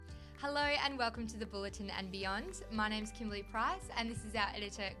Hello and welcome to the Booletin and Beyond. My name's Kimberley Price and this is our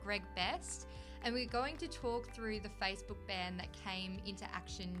editor Greg Best, and we're going to talk through the Facebook ban that came into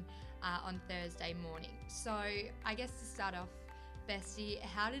action on Thursday morning. So I guess to start off, Bestie,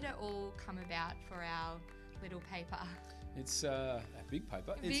 how did it all come about for our little paper? It's a big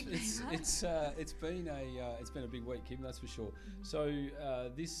paper. It's been a big week, Kim. That's for sure. Mm-hmm. So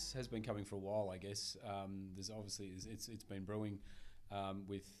this has been coming for a while, I guess. It's been brewing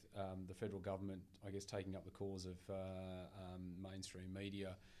with the federal government, I guess, taking up the cause of mainstream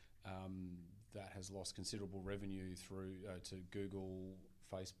media that has lost considerable revenue through to Google,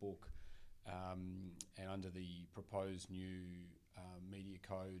 Facebook, and under the proposed new media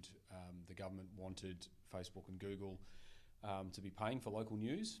code, the government wanted Facebook and Google to be paying for local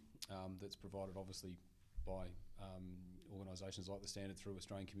news that's provided obviously by organisations like the Standard through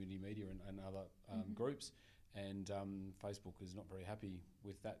Australian Community Media and other groups. And Facebook is not very happy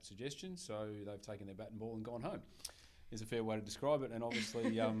with that suggestion, so they've taken their bat and ball and gone home, is a fair way to describe it. And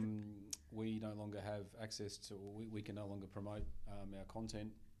obviously we no longer have access to, we can no longer promote our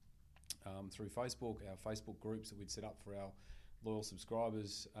content through Facebook. Our Facebook groups that we'd set up for our loyal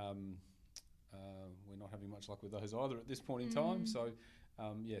subscribers, we're not having much luck with those either at this point in time. So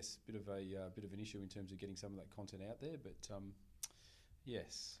yes, bit of an issue in terms of getting some of that content out there, but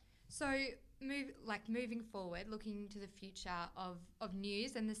yes. So moving forward, looking to the future of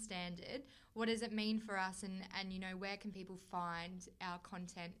news and the Standard, what does it mean for us, and where can people find our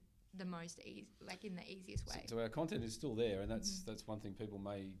content the most in the easiest way? So our content is still there, and that's one thing people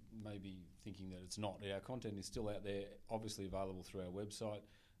may be thinking that it's not. Our content is still out there, obviously available through our website,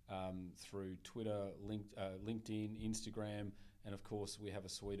 through Twitter, LinkedIn, Instagram, and of course we have a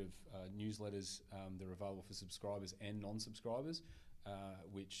suite of newsletters that are available for subscribers and non-subscribers,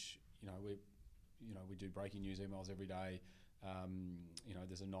 which we do breaking news emails every day.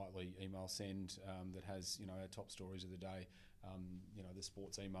 There's a nightly email send that has our top stories of the day. The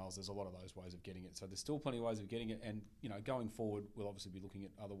sports emails. There's a lot of those ways of getting it. So there's still plenty of ways of getting it, and going forward, we'll obviously be looking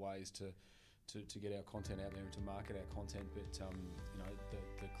at other ways to get our content out there and to market our content.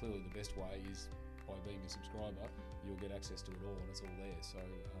 But clearly the best way is by being a subscriber. You'll get access to it all, and it's all there. So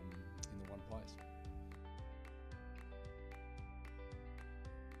in the one place.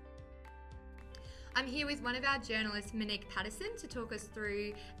 I'm here with one of our journalists, Monique Patterson, to talk us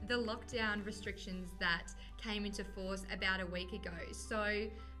through the lockdown restrictions that came into force about a week ago. So,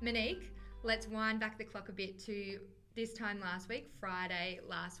 Monique, let's wind back the clock a bit to this time last week, Friday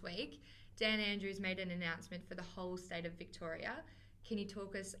last week. Dan Andrews made an announcement for the whole state of Victoria. Can you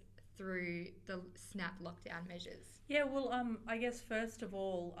talk us through the snap lockdown measures? Yeah, well, I guess first of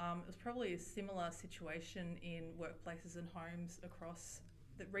all, it was probably a similar situation in workplaces and homes across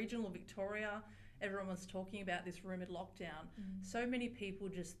the regional Victoria. Everyone was talking about this rumoured lockdown. So many people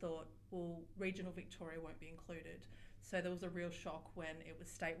just thought, well, regional Victoria won't be included. So there was a real shock when it was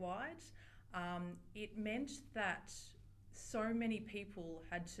statewide. It meant that so many people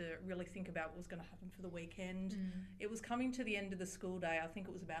had to really think about what was going to happen for the weekend. It was coming to the end of the school day. I think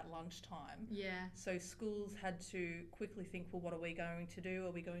it was about lunchtime. Yeah. So schools had to quickly think, well, what are we going to do?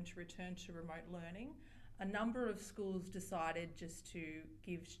 Are we going to return to remote learning? A number of schools decided just to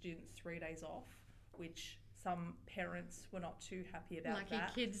give students 3 days off, which some parents were not too happy about. Lucky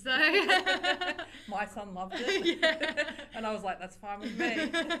that. Kids though. My son loved it. Yeah. And I was like, that's fine with me.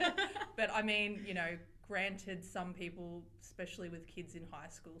 But I mean, granted, some people, especially with kids in high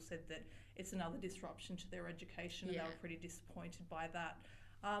school, said that it's another disruption to their education, and they were pretty disappointed by that.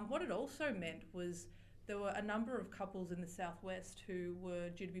 What it also meant was there were a number of couples in the southwest who were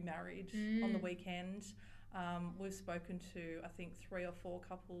due to be married on the weekend. We've spoken to, I think, 3 or 4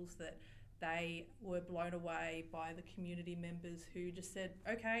 couples that they were blown away by the community members who just said,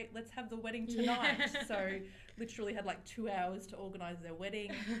 okay, let's have the wedding tonight. Yeah. So literally had 2 hours to organise their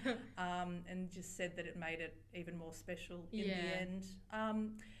wedding, and just said that it made it even more special in the end.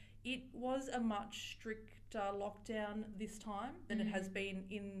 It was a much stricter lockdown this time than it has been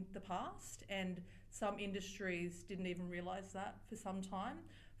in the past, and some industries didn't even realise that for some time.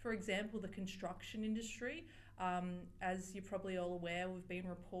 For example, the construction industry. As you're probably all aware, we've been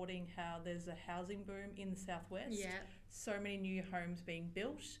reporting how there's a housing boom in the southwest. Yeah. So many new homes being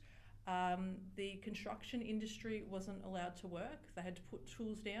built. The construction industry wasn't allowed to work. They had to put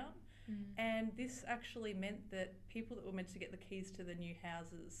tools down. And this actually meant that people that were meant to get the keys to the new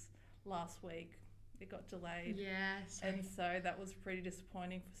houses last week, it got delayed. Yeah. And so that was pretty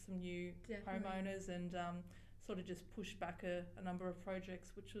disappointing for some new homeowners, and sort of just pushed back a number of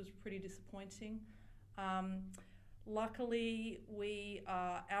projects, which was pretty disappointing. Luckily, we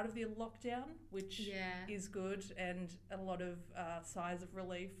are out of the lockdown, which is good, and a lot of sighs of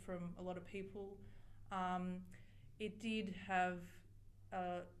relief from a lot of people. It did have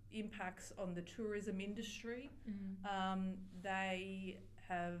impacts on the tourism industry. They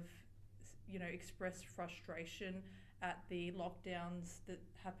have, expressed frustration at the lockdowns that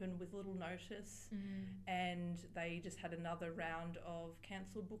happened with little notice, and they just had another round of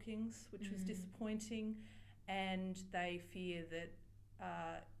cancelled bookings, which was disappointing. And they fear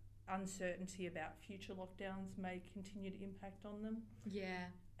that uncertainty about future lockdowns may continue to impact on them. Yeah.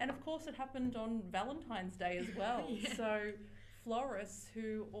 And of course it happened on Valentine's Day as well. So florists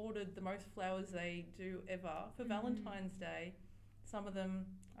who ordered the most flowers they do ever for Valentine's Day, some of them,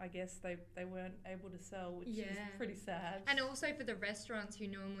 I guess, they weren't able to sell, which is pretty sad. And also for the restaurants who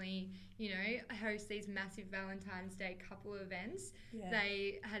normally, host these massive Valentine's Day couple events,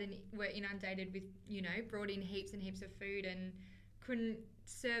 they were inundated with, brought in heaps and heaps of food and couldn't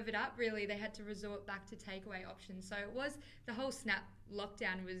serve it up really. They had to resort back to takeaway options. So it was, the whole snap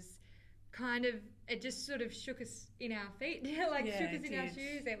lockdown was kind of, it just sort of shook us in our feet, shook us in our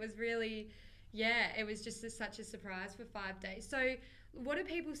shoes. It was really, it was just such a surprise for 5 days. So what are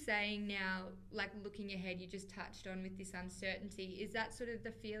people saying now, like looking ahead, you just touched on with this uncertainty? Is that sort of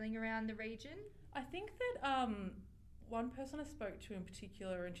the feeling around the region? I think that one person I spoke to in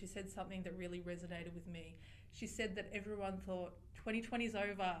particular, and she said something that really resonated with me. She said that everyone thought 2020's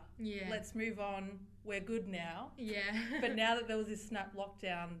over, let's move on, we're good now. But now that there was this snap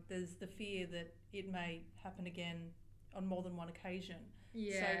lockdown, there's the fear that it may happen again on more than one occasion.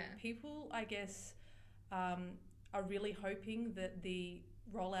 So people, I guess, are really hoping that the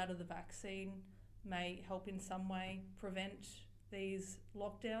rollout of the vaccine may help in some way prevent these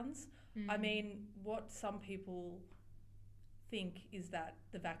lockdowns. I mean, what some people think is that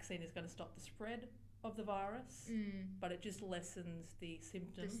the vaccine is going to stop the spread of the virus, but it just lessens the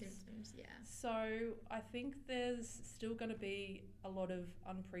symptoms. So I think there's still going to be a lot of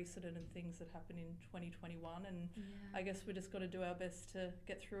unprecedented things that happen in 2021, and I guess we just got to do our best to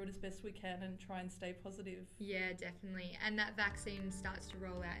get through it as best we can and try and stay positive. Yeah, definitely. And that vaccine starts to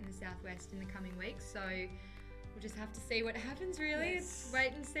roll out in the southwest in the coming weeks, so we'll just have to see what happens really. It's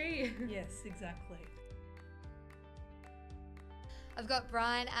wait and see. Yes, exactly. I've got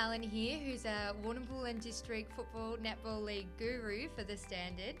Brian Allen here, who's a Warrnambool and District Football Netball League guru for the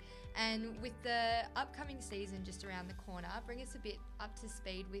Standard. And with the upcoming season just around the corner, bring us a bit up to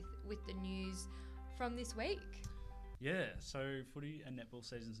speed with the news from this week. Yeah, so footy and netball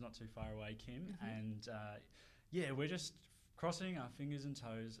season's not too far away, Kim. And we're just crossing our fingers and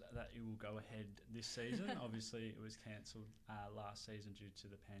toes that it will go ahead this season. Obviously, it was cancelled last season due to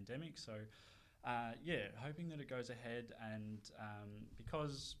the pandemic. So hoping that it goes ahead, and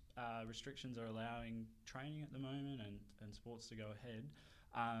because restrictions are allowing training at the moment and sports to go ahead,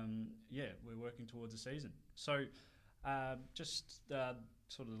 we're working towards a season. So just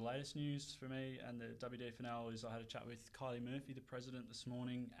sort of the latest news for me and the WDFNL is I had a chat with Kylie Murphy, the president, this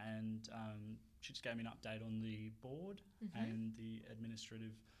morning, and she just gave me an update on the board and the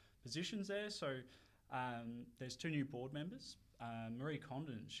administrative positions there. So there's 2 new board members. Marie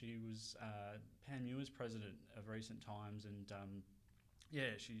Condon, she was Pam Muir's president of recent times, and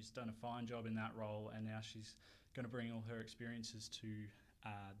she's done a fine job in that role, and now she's going to bring all her experiences to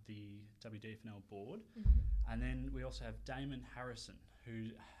the WDFNL board. And then we also have Damon Harrison, who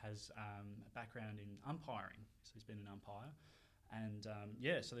has a background in umpiring, so he's been an umpire, and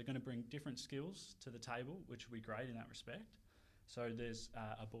so they're going to bring different skills to the table, which will be great in that respect. So there's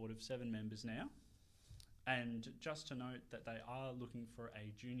a board of 7 members now. And just to note that they are looking for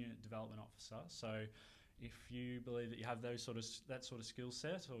a junior development officer. So if you believe that you have that sort of skill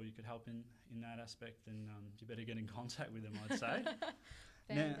set, or you could help in that aspect, then you better get in contact with them, I'd say.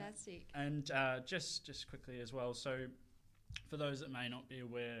 Fantastic. Now, and just quickly as well, so for those that may not be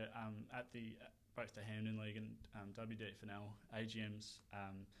aware, at both the Hamden League and WDFNL AGMs,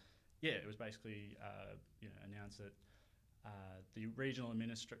 it was basically announced that the Regional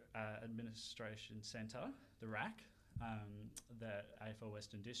Administration Centre, the RAC, the AFL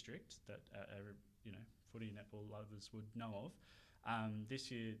Western District, that footy and netball lovers would know of, this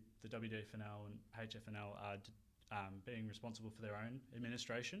year the WDFNL and HFNL are being responsible for their own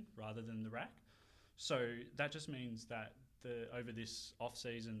administration rather than the RAC. So that just means that over this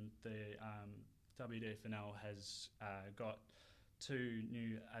off-season, the WDFNL has got 2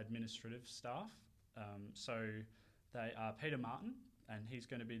 new administrative staff. So they are Peter Martin, and he's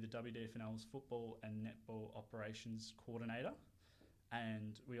going to be the WDFNL's football and netball operations coordinator.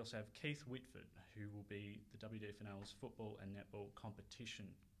 And we also have Keith Whitford, who will be the WDFNL's football and netball competition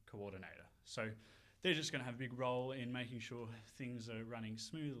coordinator. So they're just going to have a big role in making sure things are running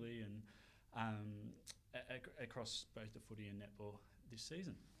smoothly and across both the footy and netball this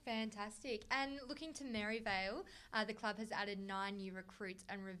season. Fantastic. And looking to Maryvale, the club has added 9 new recruits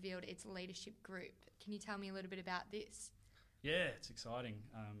and revealed its leadership group. Can you tell me a little bit about this? Yeah, it's exciting.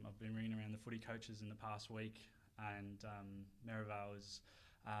 I've been ringing around the footy coaches in the past week, and Maryvale is,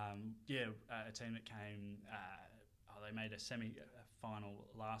 a team that came. They made a semi-final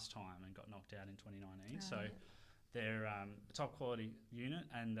last time and got knocked out in 2019. So they're a top quality unit,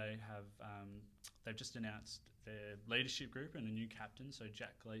 and they've just announced their leadership group and a new captain. So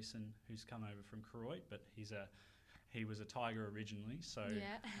Jack Gleeson, who's come over from Croydon, but he was a Tiger originally, so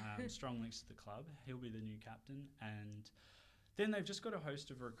strong links to the club. He'll be the new captain, and then they've just got a host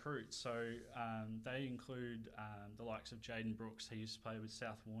of recruits. So they include the likes of Jaden Brooks. He used to play with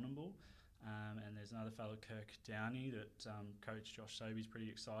South Warrnambool, and there's another fellow, Kirk Downey, that coach Josh Sobey's pretty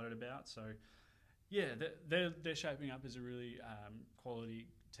excited about. So yeah, they're shaping up as a really quality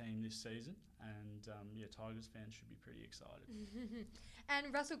team this season, and Tigers fans should be pretty excited.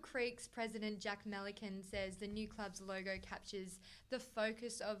 And Russell Creek's president Jack Melican says the new club's logo captures the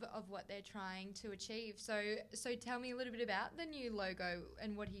focus of what they're trying to achieve. So tell me a little bit about the new logo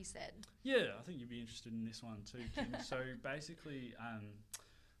and what he said. Yeah, I think you'd be interested in this one too, Kim. So basically,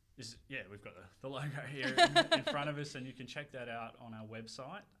 we've got the logo here in front of us, and you can check that out on our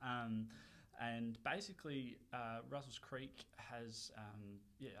website. And basically, Russell's Creek has,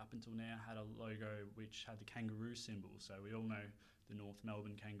 up until now, had a logo which had the kangaroo symbol. So we all know the North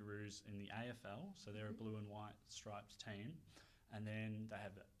Melbourne Kangaroos in the AFL. So they're a blue and white stripes team. And then they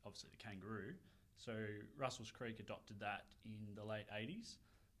have, obviously, the kangaroo. So Russell's Creek adopted that in the late 80s.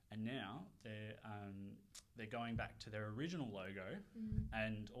 And now they're going back to their original logo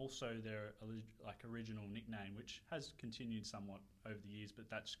and also their original nickname, which has continued somewhat over the years, but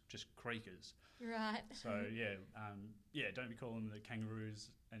that's just Creekers. Right. So don't be calling them the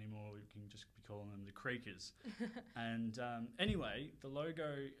Kangaroos anymore. We can just be calling them the Creekers. And anyway, the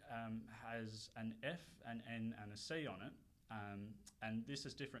logo has an F, an N, and a C on it. And this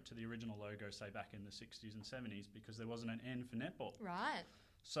is different to the original logo, say back in the 60s and 70s, because there wasn't an N for netball. Right.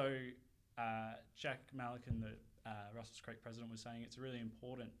 So Jack Melican, the Russell's Creek president, was saying it's really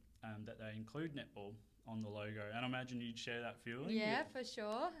important that they include netball on the logo. And I imagine you'd share that feeling. Yeah, for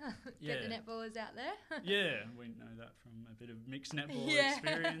sure. Get the netballers out there. Yeah, we know that from a bit of mixed netball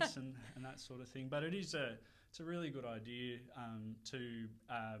experience and that sort of thing. But it's a really good idea to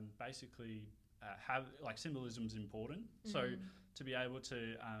basically have, symbolism's important. So to be able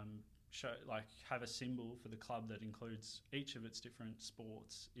to have a symbol for the club that includes each of its different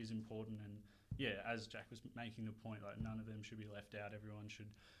sports is important. And as Jack was making the point, none of them should be left out. Everyone should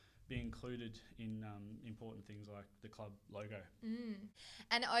be included in important things like the club logo.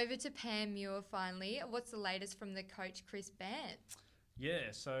 And over to Pam Muir finally. What's the latest from the coach Chris Bant?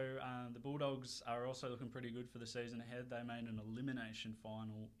 Yeah, so the Bulldogs are also looking pretty good for the season ahead. They made an elimination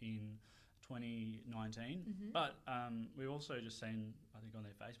final in 2019, but we've also just seen, I think on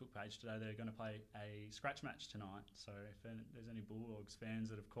their Facebook page today, they're going to play a scratch match tonight. So if there's any Bulldogs fans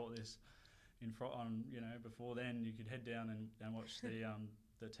that have caught this before then, you could head down and watch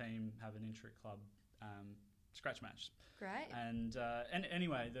the team have an intra-club scratch match. Great. And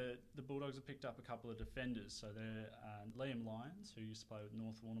anyway, the Bulldogs have picked up a couple of defenders. So they're Liam Lyons, who used to play with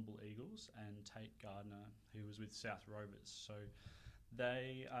North Warrnambool Eagles, and Tate Gardner, who was with South Rovers. So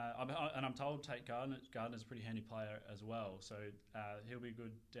they and I'm told Tate Gardner's a pretty handy player as well. So he'll be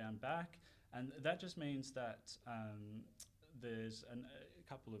good down back, and that just means that there's a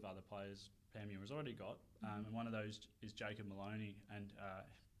couple of other players Pam Muir has already got, and one of those is Jacob Maloney, and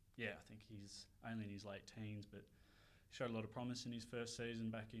I think he's only in his late teens, but showed a lot of promise in his first season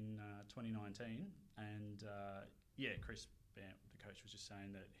back in 2019. And Chris Bant, the coach, was just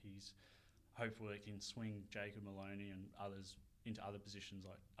saying that he's hopeful he can swing Jacob Maloney and others into other positions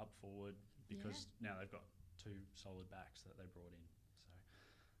like up forward, because now they've got 2 solid backs that they brought in.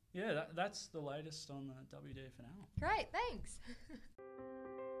 So that's the latest on the WDFNL. Great, thanks.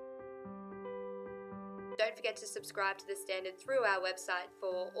 Don't forget to subscribe to The Standard through our website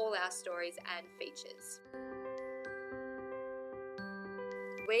for all our stories and features.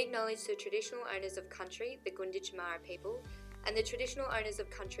 We acknowledge the traditional owners of country, the Gunditjmara people, and the traditional owners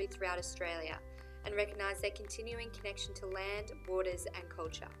of country throughout Australia, and recognise their continuing connection to land, waters and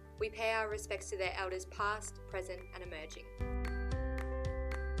culture. We pay our respects to their elders past, present and emerging.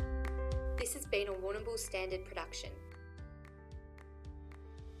 This has been a Warrnambool Standard production.